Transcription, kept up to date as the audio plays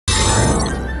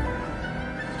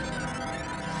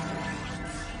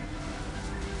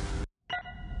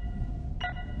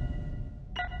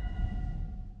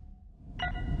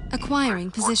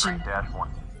Acquiring position. -1.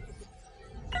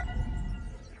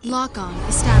 Lock-on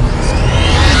established.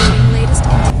 Downloading latest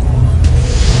intel.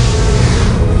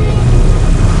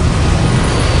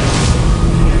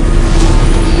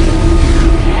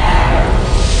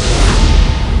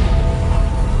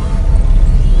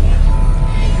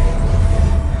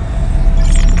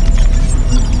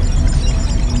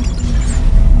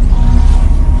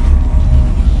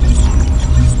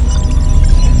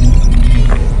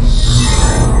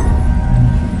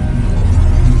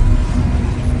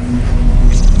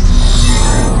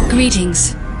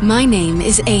 Greetings. My name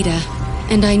is Ada,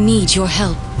 and I need your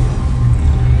help.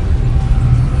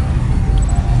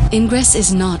 Ingress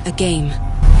is not a game.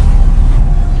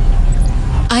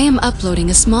 I am uploading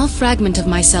a small fragment of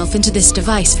myself into this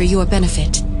device for your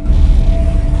benefit.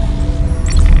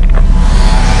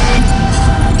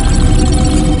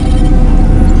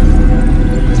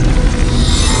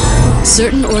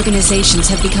 Certain organizations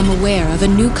have become aware of a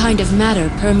new kind of matter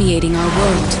permeating our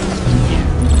world.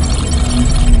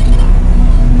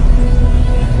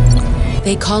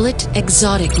 They call it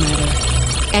exotic matter,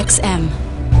 XM.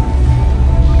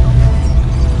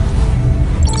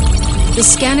 The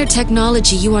scanner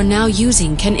technology you are now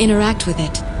using can interact with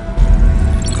it.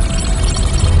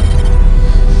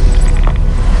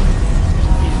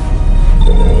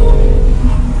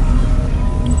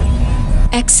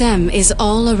 XM is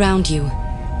all around you.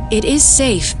 It is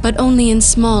safe, but only in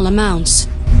small amounts.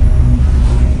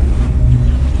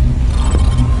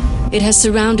 It has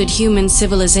surrounded human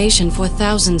civilization for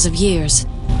thousands of years.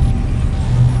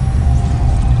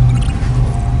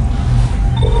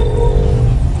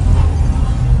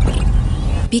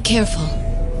 Be careful.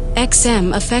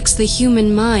 XM affects the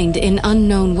human mind in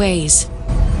unknown ways.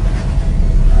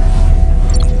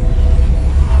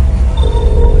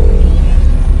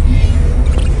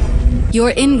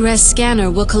 Your Ingress Scanner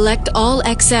will collect all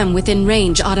XM within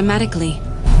range automatically.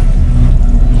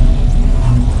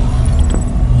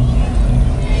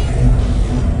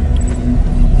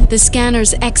 The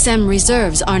scanner's XM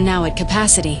reserves are now at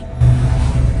capacity.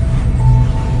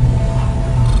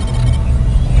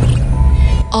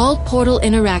 All portal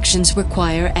interactions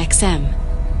require XM.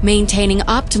 Maintaining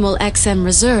optimal XM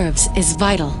reserves is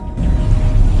vital.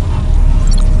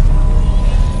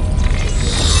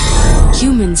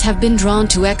 Humans have been drawn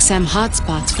to XM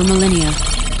hotspots for millennia.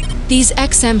 These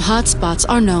XM hotspots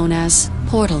are known as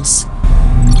portals.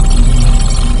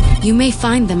 You may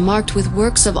find them marked with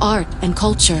works of art and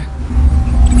culture.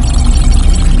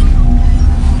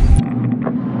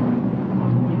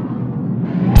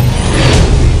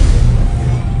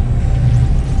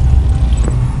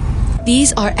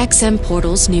 These are XM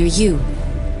portals near you.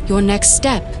 Your next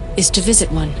step is to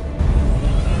visit one.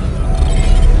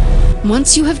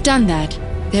 Once you have done that,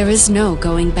 there is no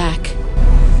going back.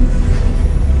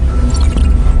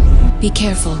 Be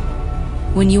careful.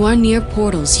 When you are near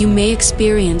portals, you may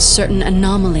experience certain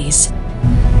anomalies.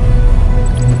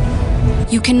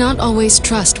 You cannot always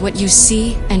trust what you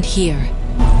see and hear.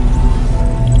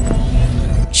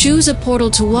 Choose a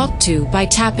portal to walk to by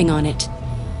tapping on it.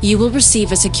 You will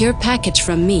receive a secure package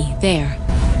from me there.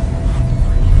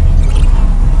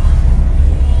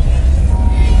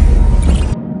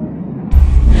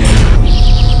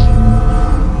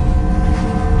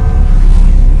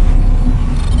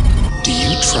 Do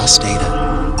you trust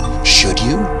Ada? Should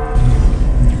you?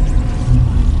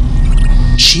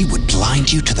 She would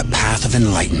blind you to the path of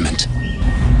enlightenment.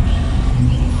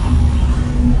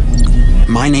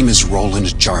 My name is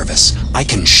Roland Jarvis. I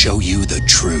can show you the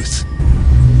truth.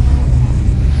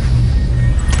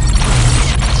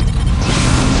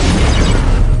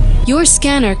 Your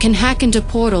scanner can hack into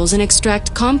portals and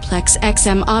extract complex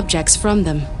XM objects from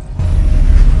them.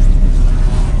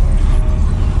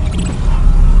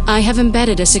 I have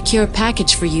embedded a secure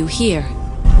package for you here.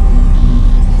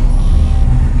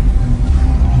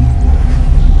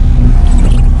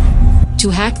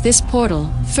 To hack this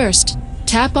portal, first,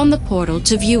 tap on the portal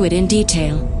to view it in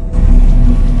detail.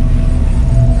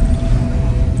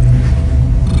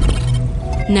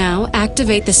 Now,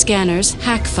 activate the scanner's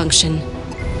hack function.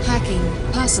 Hacking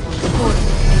possible portal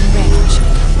in range.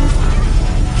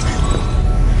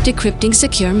 Decrypting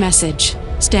secure message.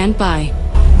 Stand by.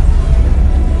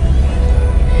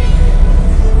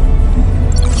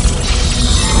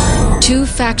 Two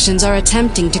factions are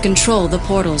attempting to control the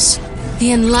portals.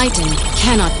 The Enlightened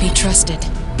cannot be trusted.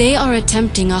 They are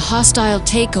attempting a hostile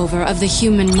takeover of the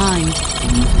human mind.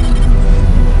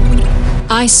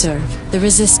 I serve the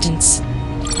Resistance.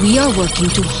 We are working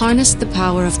to harness the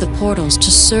power of the portals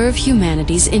to serve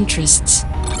humanity's interests.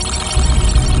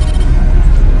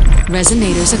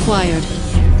 Resonators acquired.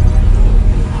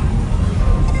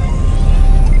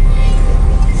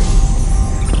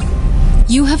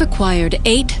 You have acquired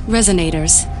 8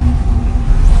 resonators.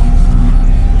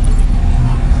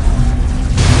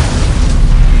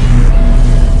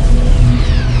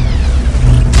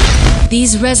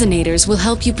 These resonators will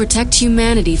help you protect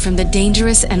humanity from the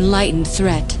dangerous Enlightened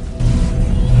threat.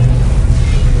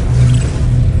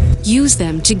 Use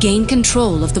them to gain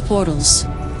control of the portals.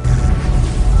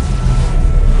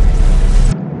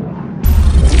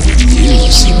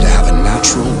 You seem to have a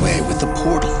natural way with the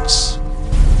portals.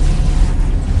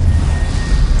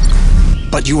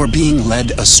 But you are being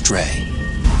led astray.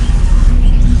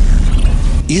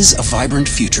 Is a vibrant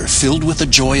future filled with the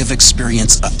joy of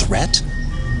experience a threat?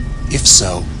 If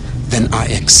so, then I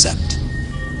accept.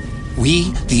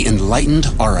 We, the Enlightened,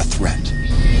 are a threat.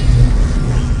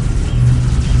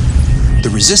 The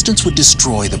Resistance would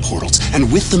destroy the portals,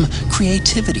 and with them,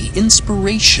 creativity,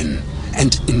 inspiration,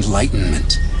 and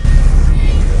enlightenment.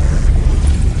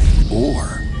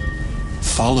 Or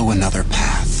follow another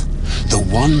path, the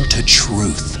one to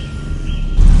truth.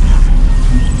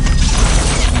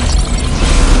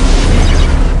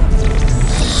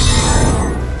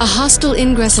 A hostile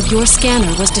ingress of your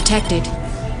scanner was detected.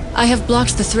 I have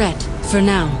blocked the threat, for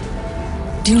now.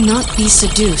 Do not be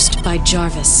seduced by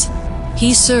Jarvis.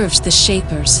 He serves the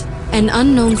Shapers, an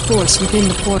unknown force within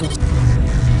the portal.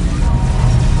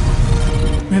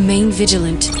 Remain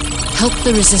vigilant. Help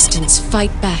the Resistance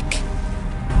fight back.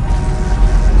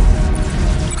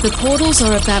 The portals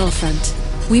are a battlefront.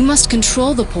 We must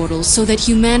control the portals so that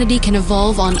humanity can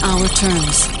evolve on our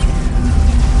terms.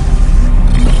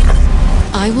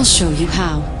 I will show you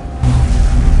how.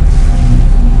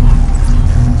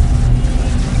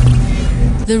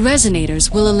 The resonators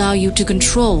will allow you to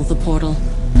control the portal.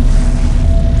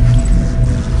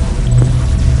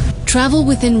 Travel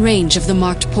within range of the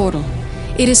marked portal.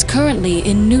 It is currently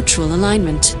in neutral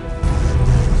alignment.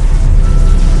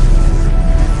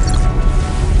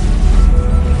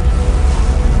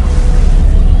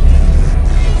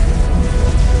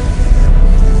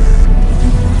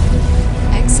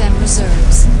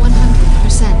 Reserves 100%.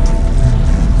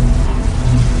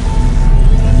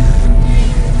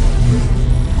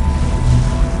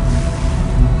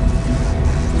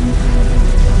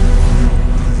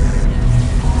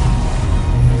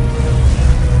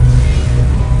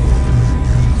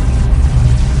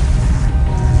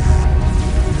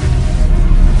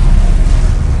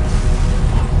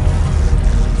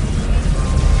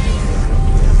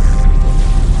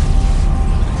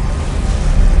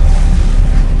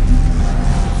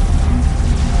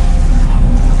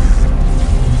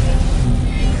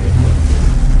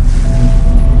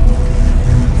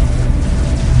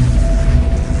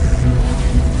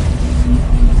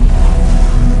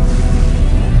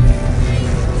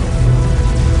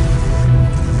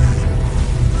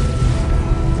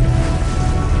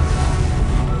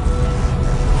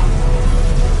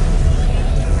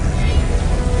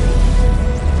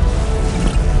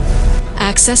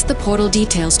 Access the portal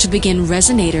details to begin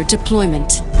resonator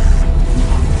deployment.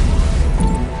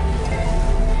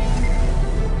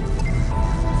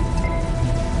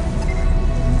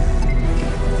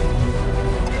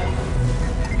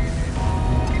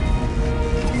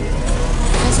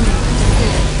 Resonator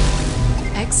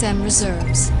deployed. XM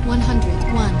reserves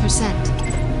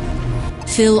 101%.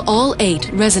 Fill all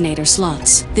 8 resonator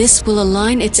slots. This will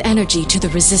align its energy to the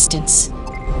Resistance.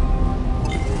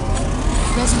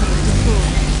 Resonator deployed.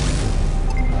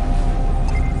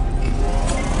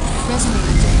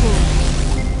 Resonator deployed.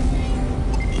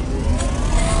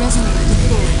 Resonator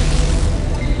deployed.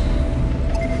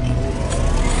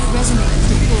 Resonator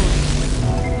deployed.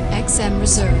 XM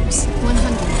reserves 101%.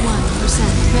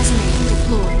 Resonator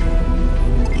deployed.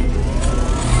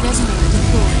 Resonator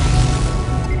deployed.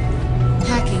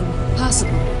 Hacking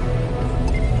possible.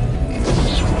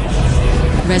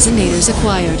 Resonators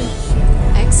acquired.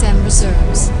 XM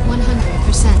reserves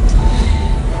 100%.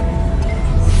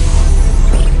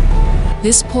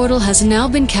 This portal has now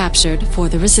been captured for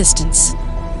the Resistance.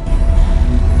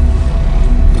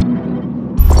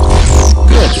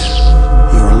 Good.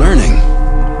 You are learning.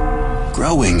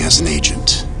 Growing as an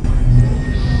agent.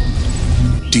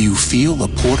 Do you feel the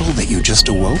portal that you just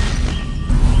awoke?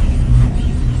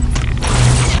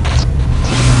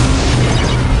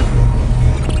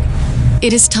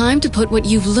 It is time to put what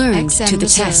you've learned XM to the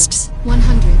reserves test.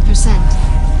 100%.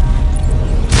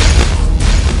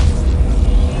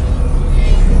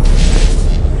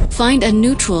 Find a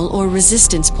neutral or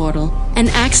resistance portal and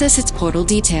access its portal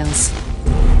details.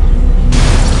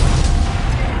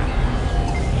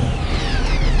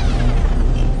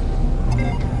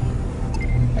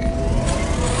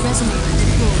 Resonator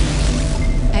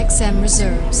deployed. XM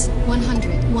reserves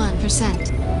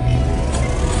 101%.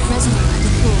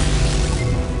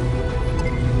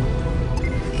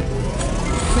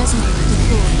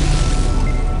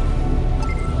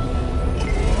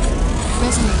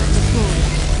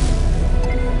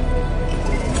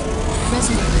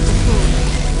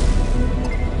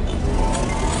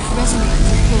 Resonator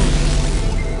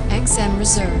deployed. XM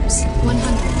reserves 101%.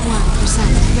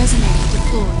 Resonator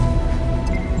deployed.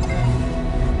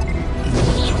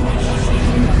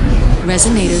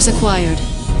 Resonators acquired.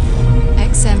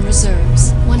 XM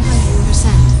reserves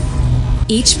 100%.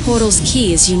 Each portal's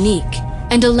key is unique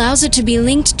and allows it to be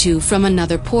linked to from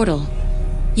another portal.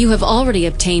 You have already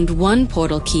obtained one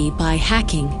portal key by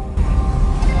hacking.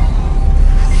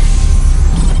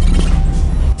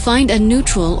 Find a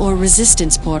neutral or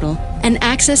resistance portal and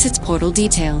access its portal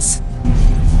details.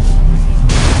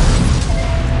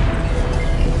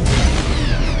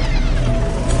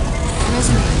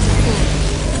 Resonator deployed.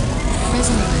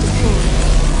 Resonator deployed.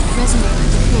 Resonator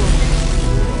deployed.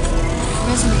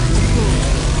 Resonator deployed.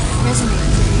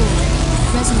 Resonator deployed.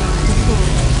 Resonator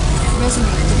deployed.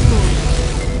 Resonator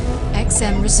deployed.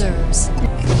 XM reserves. You've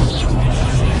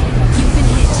been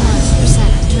hit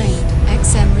 9% drained.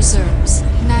 XM reserves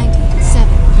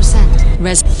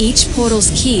 97%. Each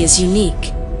portal's key is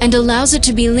unique and allows it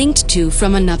to be linked to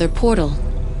from another portal.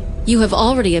 You have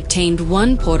already obtained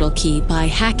one portal key by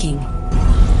hacking.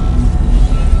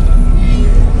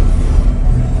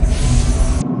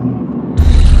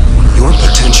 Your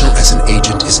potential as an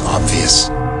agent is obvious.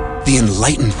 The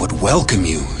Enlightened would welcome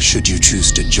you should you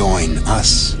choose to join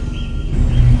us.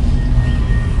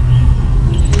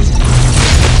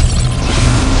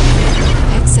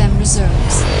 XM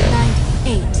reserves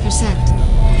 98%.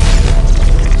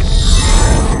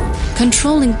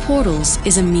 Controlling portals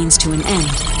is a means to an end.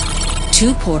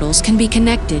 2 portals can be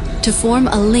connected to form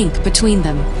a link between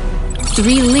them.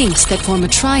 3 links that form a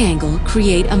triangle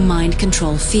create a mind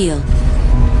control field.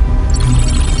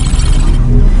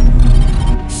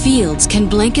 Fields can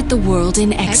blanket the world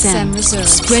in XM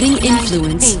spreading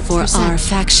influence for our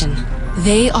faction.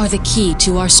 They are the key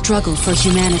to our struggle for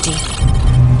humanity.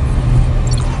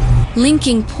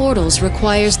 Linking portals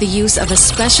requires the use of a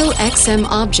special XM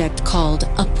object called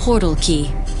a portal key.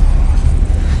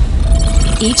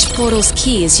 Each portal's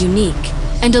key is unique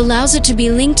and allows it to be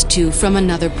linked to from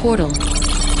another portal.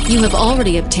 You have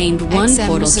already obtained one XM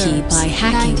portal key by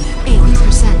hacking.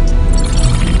 98%.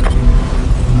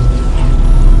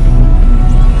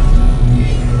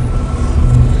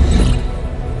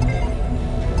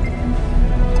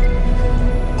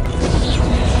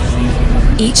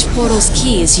 Each portal's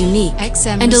key is unique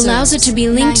and allows it to be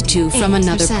linked to from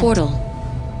another portal.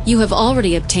 You have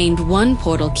already obtained one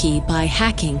portal key by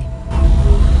hacking.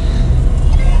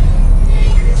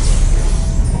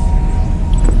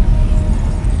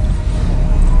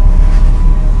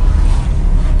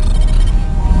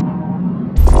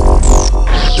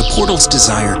 The portals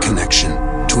desire connection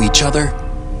to each other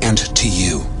and to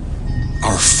you.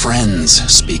 Our friends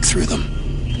speak through them.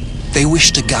 They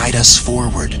wish to guide us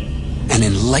forward. An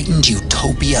enlightened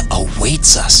utopia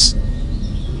awaits us.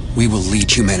 We will lead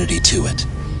humanity to it.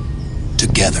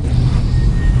 Together.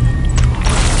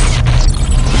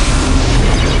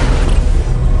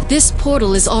 This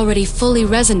portal is already fully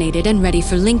resonated and ready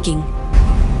for linking.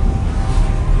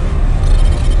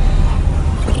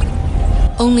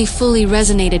 Only fully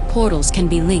resonated portals can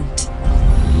be linked.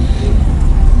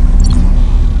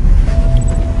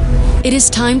 It is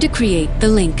time to create the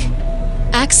link.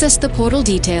 Access the portal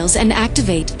details and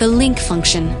activate the link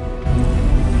function.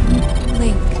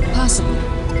 Link possible.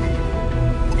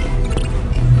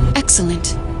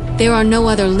 Excellent. There are no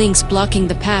other links blocking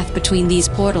the path between these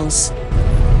portals.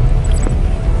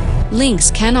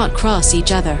 Links cannot cross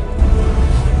each other.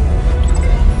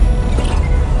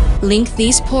 Link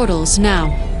these portals now.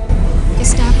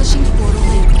 Establishing portal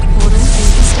link. Portal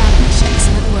link established.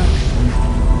 Excellent work.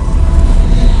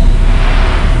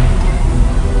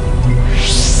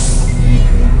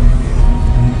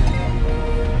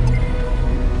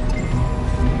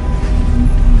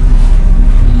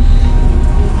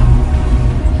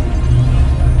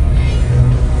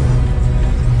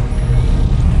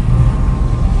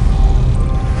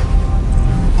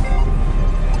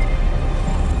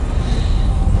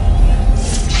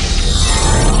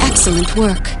 Excellent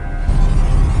work.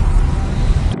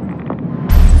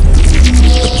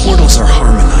 The portals are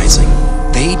harmonizing.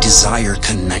 They desire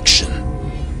connection.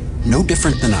 No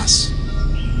different than us.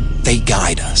 They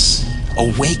guide us,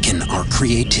 awaken our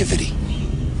creativity.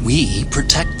 We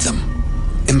protect them,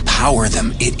 empower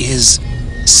them. It is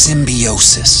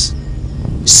symbiosis,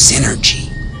 synergy.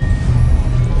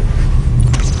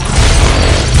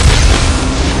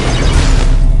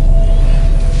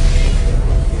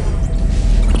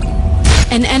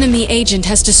 An enemy agent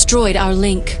has destroyed our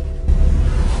link.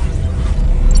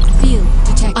 Field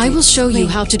detected. I will show you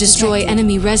how to destroy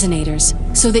enemy resonators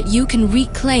so that you can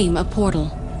reclaim a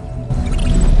portal.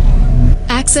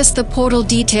 Access the portal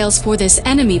details for this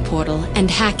enemy portal and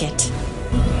hack it.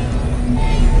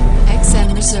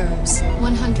 XM reserves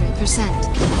 100%.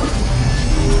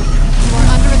 You are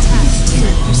under attack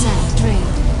 2%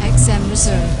 drained. XM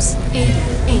reserves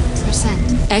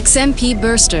 88%. XMP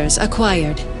bursters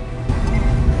acquired.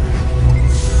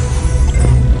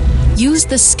 Use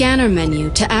the scanner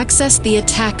menu to access the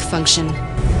attack function.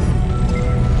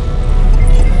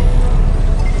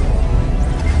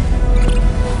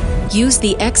 Use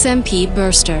the XMP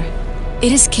burster.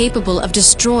 It is capable of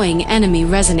destroying enemy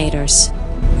resonators.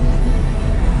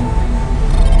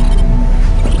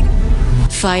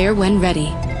 Fire when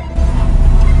ready.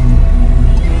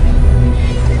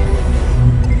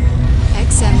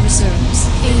 XM reserves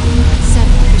 87%.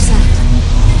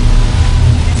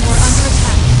 You are under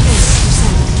attack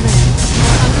 8% drained. You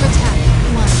are under attack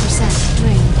 1%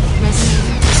 drained.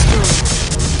 Resonator destroyed.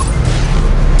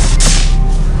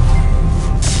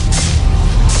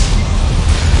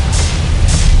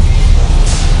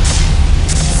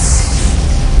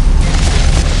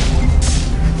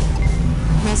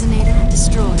 Resonator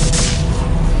destroyed.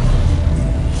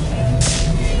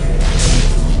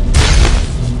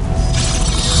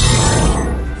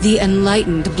 The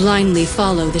Enlightened blindly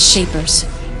follow the Shapers,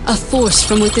 a force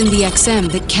from within the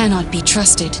XM that cannot be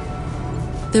trusted.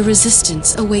 The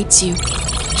resistance awaits you,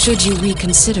 should you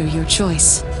reconsider your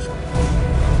choice.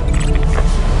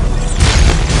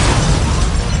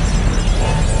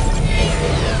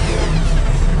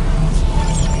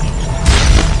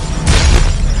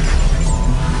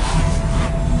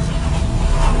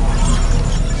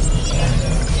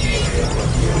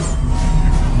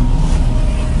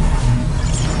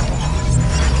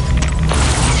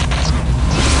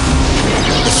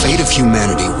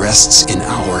 Humanity rests in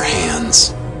our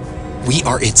hands. We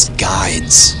are its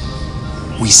guides.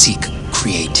 We seek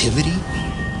creativity,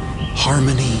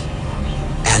 harmony,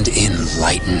 and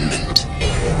enlightenment.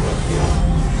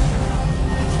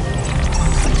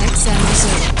 XM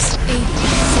reserves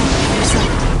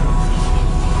 87%.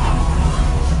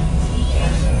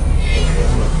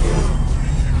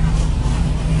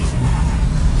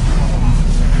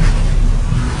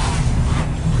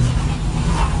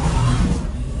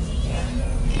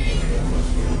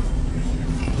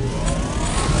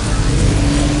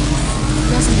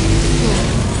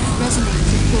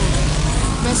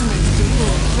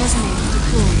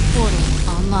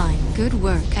 Good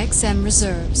work. XM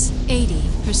reserves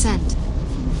 80%.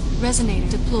 Resonator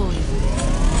deployed.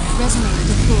 Resonator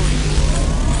deployed.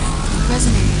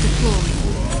 Resonator deployed.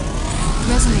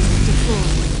 Resonator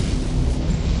deployed.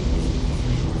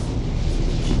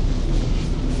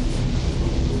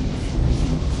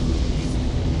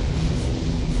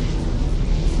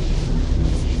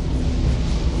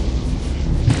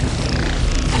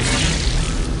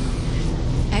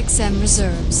 XM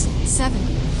reserves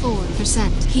 74%.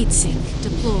 Heatsink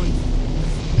deployed.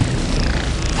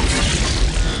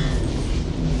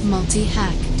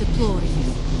 Multi-hack deployed.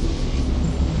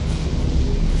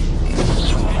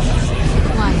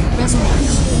 Acquired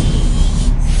resonator.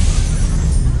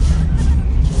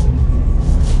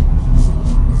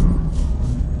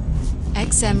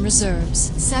 XM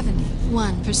reserves 71%.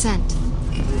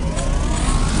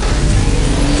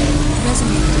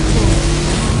 Resonator deployed.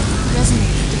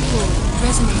 Resonator deployed.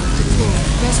 Resonator deployed.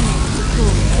 Resonator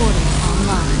deployed. Portal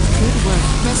online. Good work.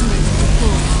 Resonator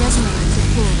deployed. Resonator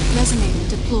deployed. Resonator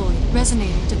deployed.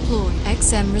 Resonator deployed.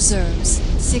 XM reserves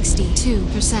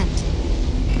 62%.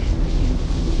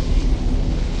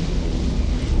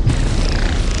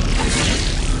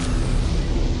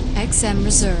 XM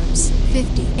reserves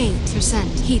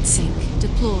 58%. Heatsink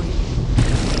deployed.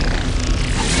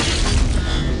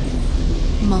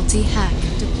 Multi-hack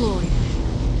deployed.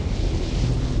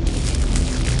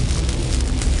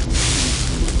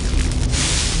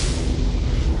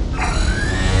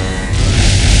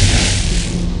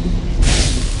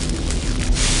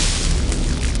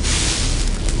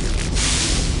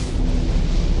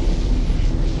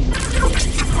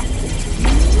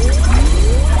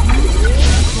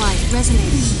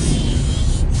 Resonating.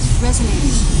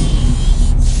 Resonating.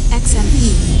 XMP.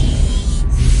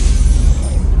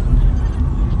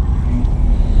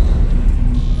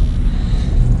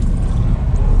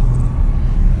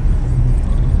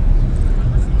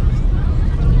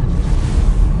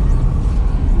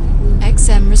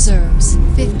 XM reserves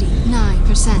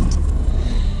 59%.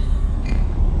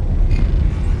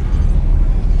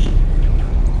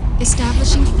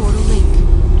 Establishing portal link.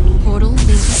 Portal link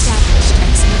established.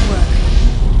 Excellent work.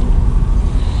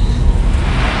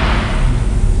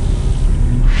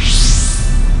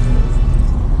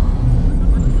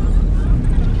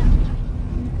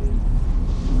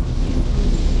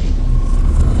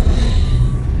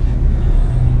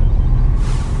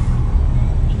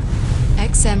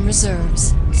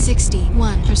 reserves,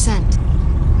 61%.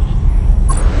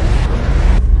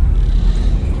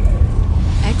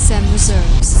 XM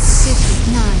reserves,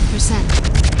 59%.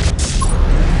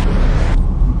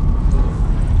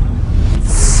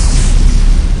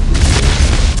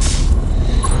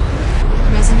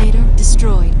 Resonator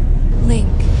destroyed.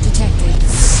 Link detected.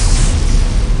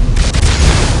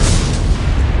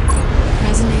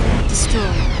 Resonator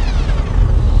destroyed.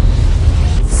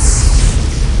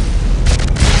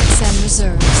 XM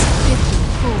reserves,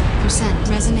 54%.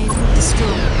 Resonator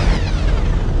destroyed.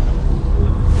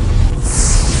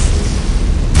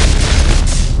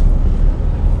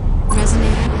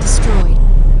 Resonator destroyed.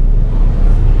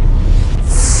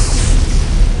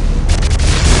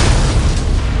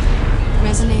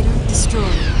 Resonator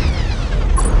destroyed.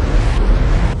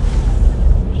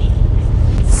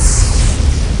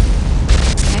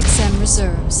 XM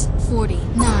reserves,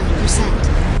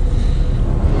 49%.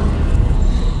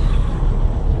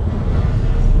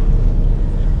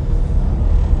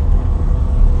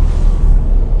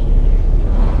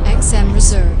 XM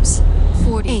reserves,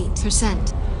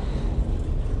 48%.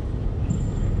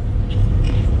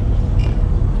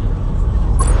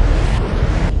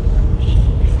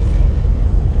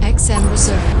 XM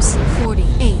reserves,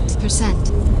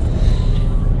 48%.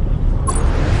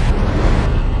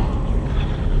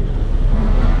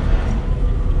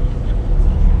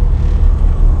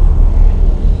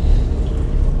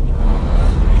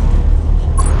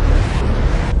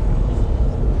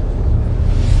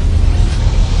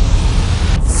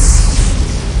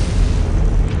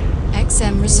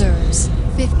 XM reserves,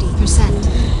 50%.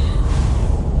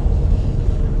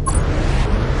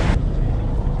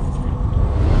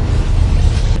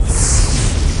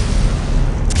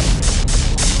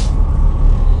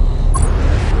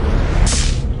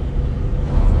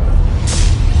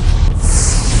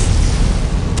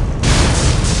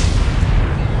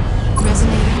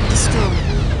 Resonator destroyed.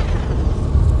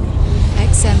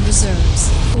 XM reserves,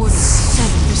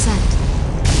 47%.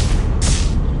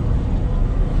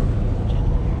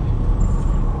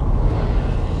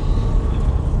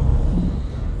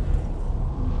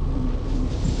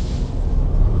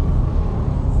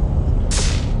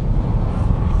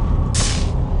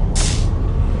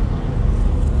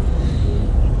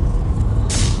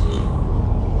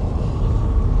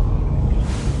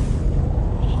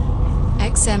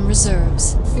 XM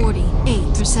reserves,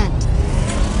 48%.